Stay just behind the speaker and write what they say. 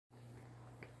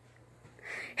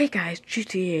Hey guys,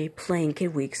 GTA Playing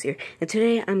Kid Weeks here, and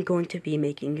today I'm going to be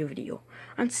making a video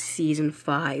on Season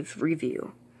 5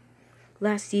 review.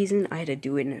 Last season, I had to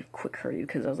do it in a quick hurry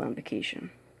because I was on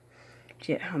vacation.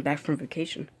 Yeah, I'm back from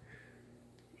vacation,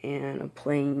 and I'm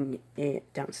playing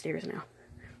it downstairs now.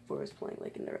 Before I was playing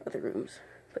like in the other rooms,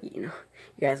 but you know,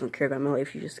 you guys don't care about my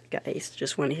life, you guys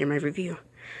just want to hear my review.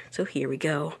 So here we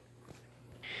go.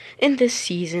 In this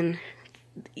season,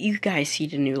 you guys see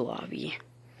the new lobby.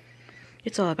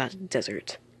 It's all about the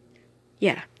desert.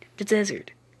 Yeah, the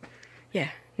desert. Yeah,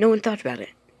 no one thought about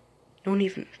it. No one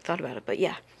even thought about it, but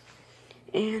yeah.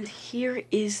 And here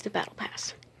is the battle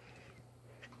pass.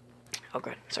 Oh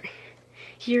god, sorry.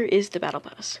 Here is the battle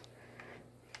pass.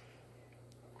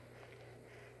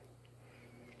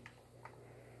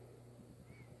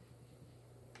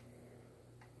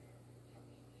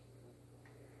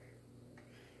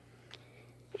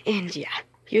 And yeah,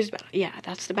 here's the battle. Yeah,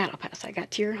 that's the battle pass. I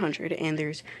got tier 100, and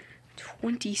there's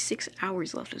 26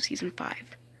 hours left of Season 5.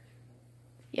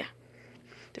 Yeah.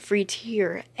 The free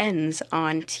tier ends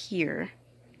on tier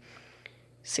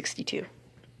 62.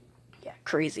 Yeah,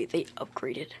 crazy. They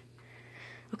upgraded.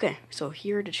 Okay, so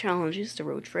here are the challenges, the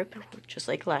road trip, just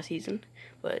like last season,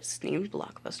 but it's named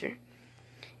Blockbuster.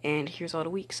 And here's all the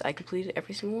weeks. I completed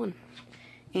every single one.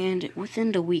 And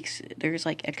within the weeks, there's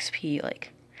like XP,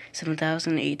 like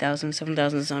 7,000, 8,000,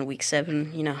 7,000 is on week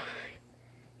 7, you know.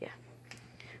 Yeah.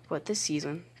 But this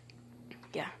season,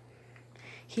 yeah.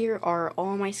 Here are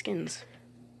all my skins.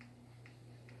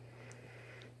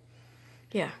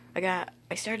 Yeah,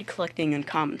 I started collecting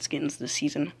uncommon skins this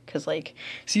season, cause like,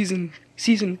 season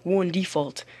 1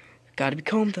 default, gotta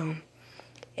become them.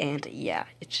 And yeah,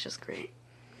 it's just great.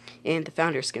 And the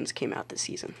founder skins came out this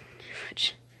season,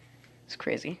 which is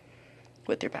crazy,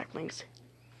 with their backlinks.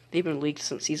 They've been leaked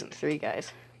since Season 3,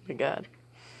 guys. Oh my god.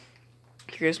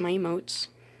 Here's my emotes.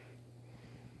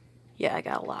 Yeah, I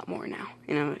got a lot more now,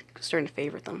 and I'm starting to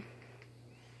favorite them.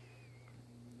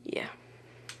 Yeah.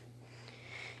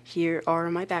 Here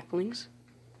are my backlinks.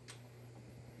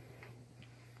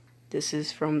 This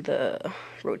is from the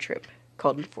road trip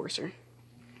called Enforcer.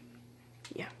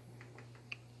 Yeah.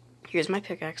 Here's my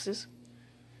pickaxes.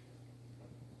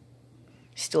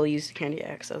 Still use the candy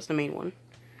axe, that's the main one.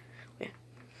 Yeah.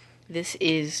 This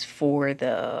is for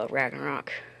the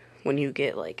Ragnarok, when you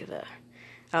get like the,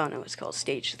 I don't know, it's called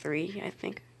stage 3, I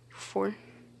think, 4.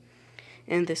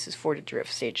 And this is for the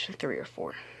drift, stage 3 or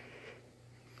 4.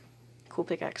 Cool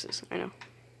pickaxes, I know.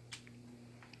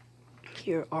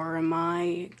 Here are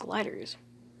my gliders.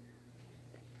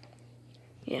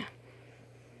 Yeah.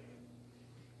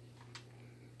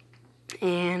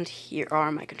 And here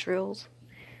are my controls.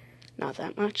 Not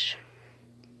that much.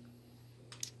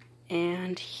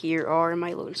 And here are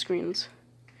my loading screens.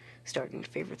 Starting to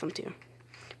favorite them too.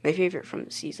 My favorite from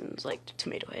the season is like the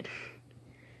Tomato Head.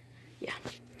 Yeah.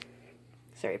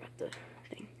 Sorry about the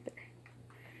thing there.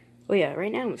 Oh yeah,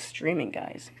 right now I'm streaming,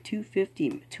 guys.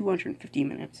 250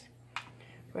 minutes.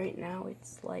 Right now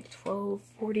it's like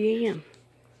 12:40 a.m.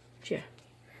 Yeah.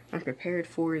 I'm prepared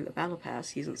for the Battle Pass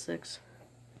Season 6.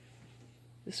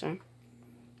 This time.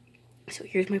 So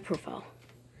here's my profile.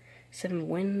 7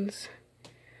 wins.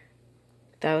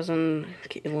 1,000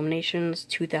 eliminations.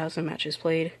 2,000 matches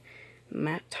played.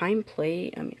 Time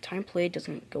played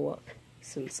doesn't go up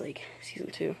since like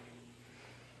Season 2.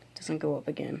 Doesn't go up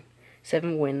again.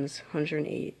 7 wins,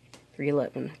 108,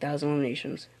 311, 1,000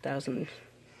 eliminations, 1,000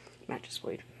 matches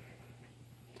played.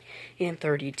 And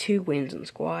 32 wins in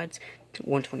squads,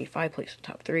 125 placed in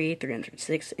top 3,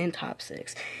 306 in top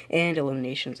 6, and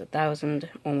eliminations 1,000,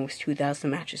 almost 2,000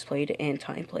 matches played, and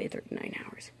time played 39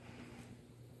 hours.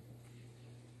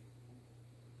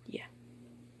 Yeah.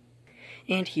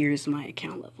 And here's my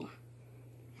account level.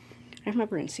 I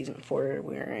remember in Season 4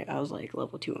 where I was like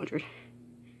level 200.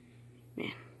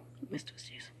 Man, I missed those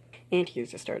days. And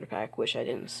here's the starter pack, which I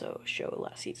didn't show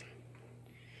last season.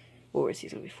 Or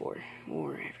season before.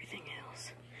 Or everything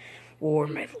else. Or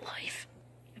my life.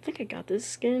 I think I got this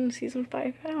skin Season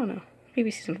 5. I don't know.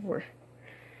 Maybe Season 4.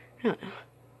 I don't know.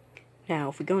 Now,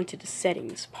 if we go into the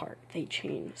settings part, they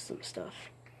changed some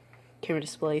stuff. Camera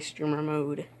display, streamer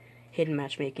mode, hidden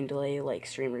matchmaking delay like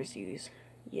streamers use.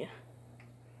 Yeah.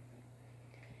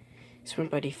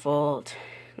 Sprint by default.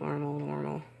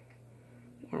 Normal.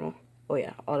 Oh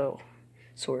yeah, auto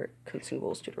sort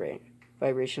consumables to the right.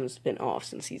 Vibrations been off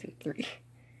since Season 3.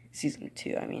 Season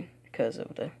 2, I mean, because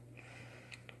of the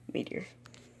meteor.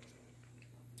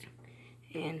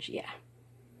 And yeah.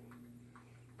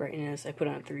 Brightness, I put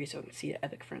on 3 so I can see the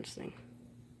Epic Friends thing.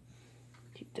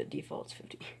 The default's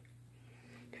 50.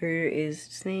 Here is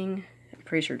this thing. I'm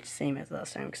pretty sure it's the same as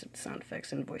last time except the sound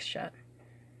effects and voice chat.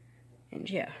 And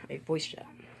yeah, I voice chat.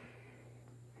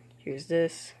 Here's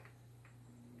this.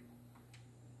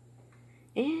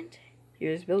 And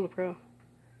here's Builder Pro.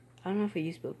 I don't know if I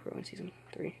used Builder Pro in Season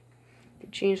 3. They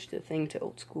changed the thing to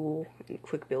old school and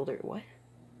quick builder. What?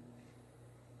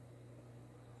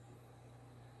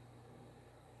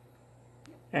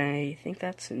 I think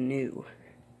that's new.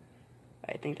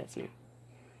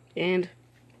 And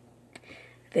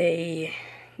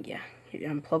yeah,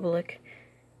 I'm public.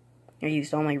 I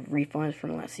used all my refunds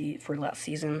from last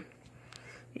season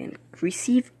and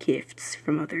received gifts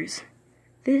from others.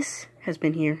 This has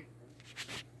been here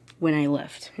when I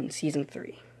left in Season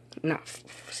 3. Not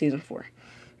Season 4.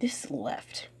 This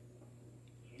left.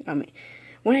 I mean,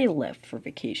 when I left for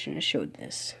vacation, I showed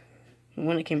this. And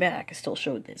when I came back, I still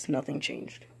showed this. Nothing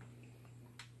changed.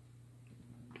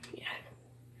 Yeah.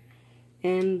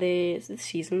 And this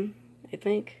season, I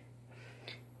think,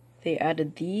 they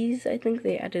added these. I think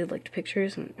they added, like, the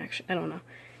pictures. And actually, I don't know.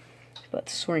 But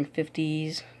soaring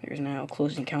 50s. There's now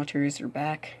close encounters. They're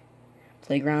back.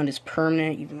 Playground is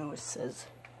permanent, even though it says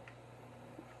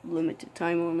limited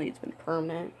time only. It's been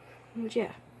permanent. And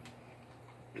yeah.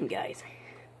 And guys,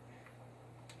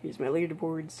 here's my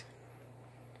leaderboards.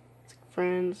 It's like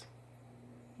friends.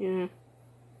 Yeah.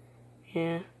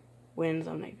 Wins,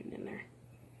 I'm not even in there.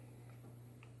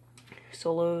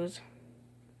 Solos.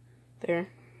 There.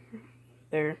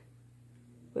 Wait,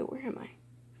 where am I?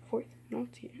 4th? No,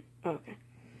 it's here. Oh, okay.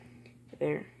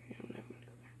 There. I'm not gonna go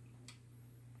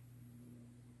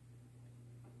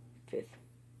there. 5th.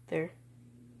 There.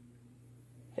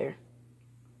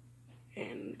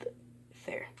 And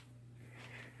there.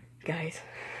 Guys,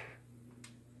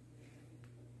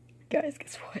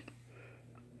 guess what?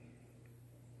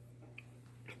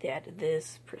 They added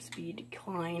this, press B,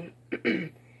 decline.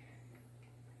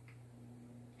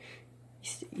 You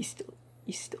still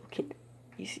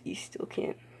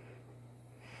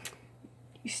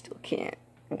can't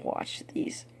watch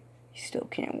these. You still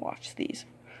can't watch these.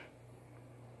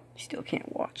 You still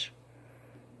can't watch.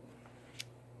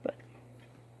 But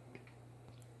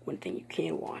one thing you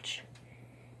can watch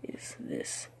is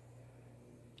this.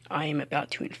 I am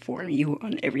about to inform you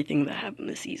on everything that happened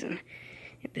this season.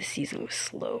 And this season was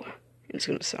slow. And it's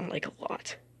gonna sound like a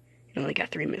lot. I only got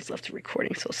 3 minutes left of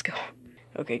recording, so let's go.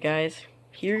 Okay, guys.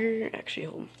 Actually,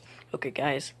 hold on. Okay,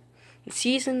 guys. In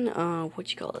season,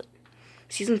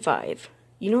 Season 5.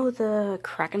 You know the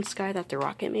Kraken sky that the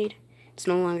rocket made? It's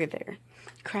no longer there.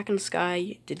 Kraken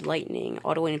sky did lightning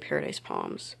all the way in Paradise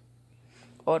Palms.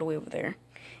 All the way over there.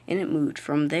 And it moved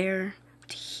from there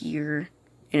to here.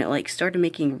 And it, like, started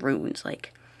making runes,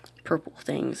 like, purple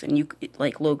things. And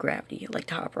like, low gravity, like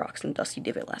Top Rocks and Dusty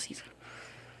Divot last season.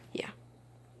 Yeah.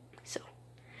 So,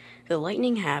 the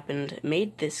lightning happened,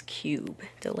 made this cube.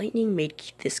 The lightning made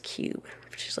this cube,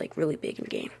 which is, like, really big in the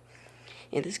game.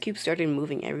 And this cube started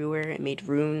moving everywhere. It made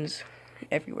runes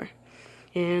everywhere.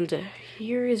 And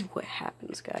here is what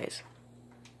happens, guys.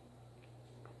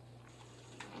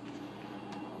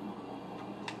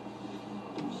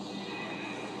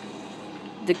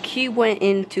 The cube went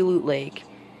into Loot Lake.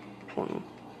 Hold on.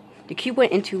 The cube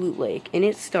went into Loot Lake, and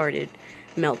it started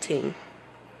melting.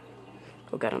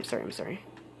 Oh god, I'm sorry.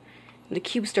 The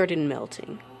cube started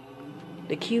melting.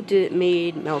 The cube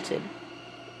melted,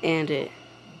 and it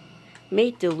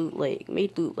made Loot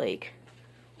Lake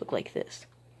look like this.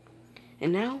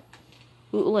 And now,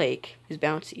 Loot Lake is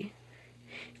bouncy.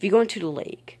 If you go into the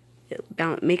lake,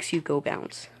 it makes you go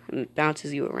bounce. It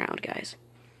bounces you around, guys.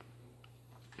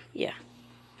 Yeah.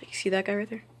 You see that guy right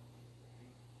there?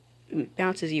 It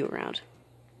bounces you around.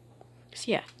 So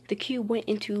yeah, the cube went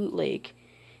into Loot Lake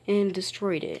and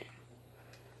destroyed it.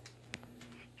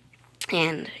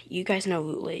 And you guys know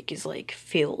Loot Lake is like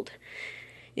filled.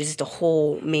 Is the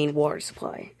whole main water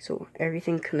supply. So every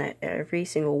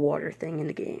single water thing in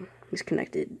the game is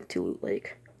connected to Loot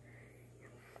Lake.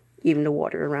 Even the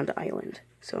water around the island.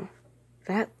 So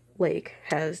that lake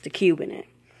has the cube in it.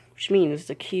 Which means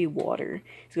the cube water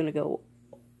is going to go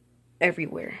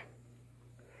everywhere.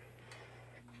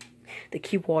 The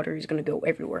cube water is going to go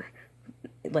everywhere.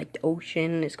 Like the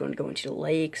ocean is going to go into the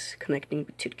lakes, connecting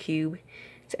to the cube.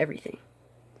 It's everything.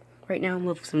 Right now I'm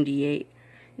level 78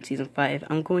 in Season 5.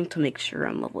 I'm going to make sure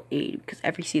I'm level 80 because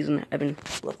every season I've been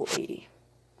level 80.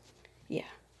 Yeah.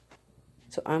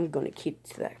 So I'm going to keep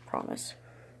to that promise.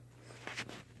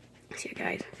 So yeah,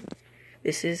 guys.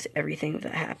 This is everything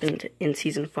that happened in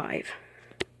Season 5.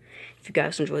 If you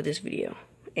guys enjoyed this video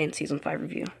and Season 5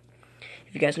 review,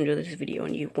 if you guys enjoyed this video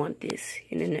and you want this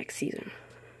in the next season,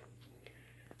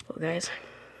 well, guys,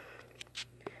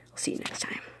 I'll see you next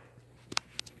time.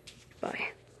 Bye.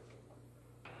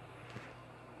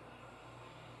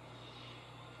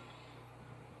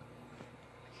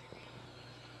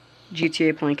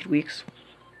 GTA Blanket Weeks.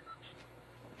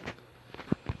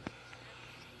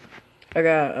 I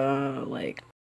got, like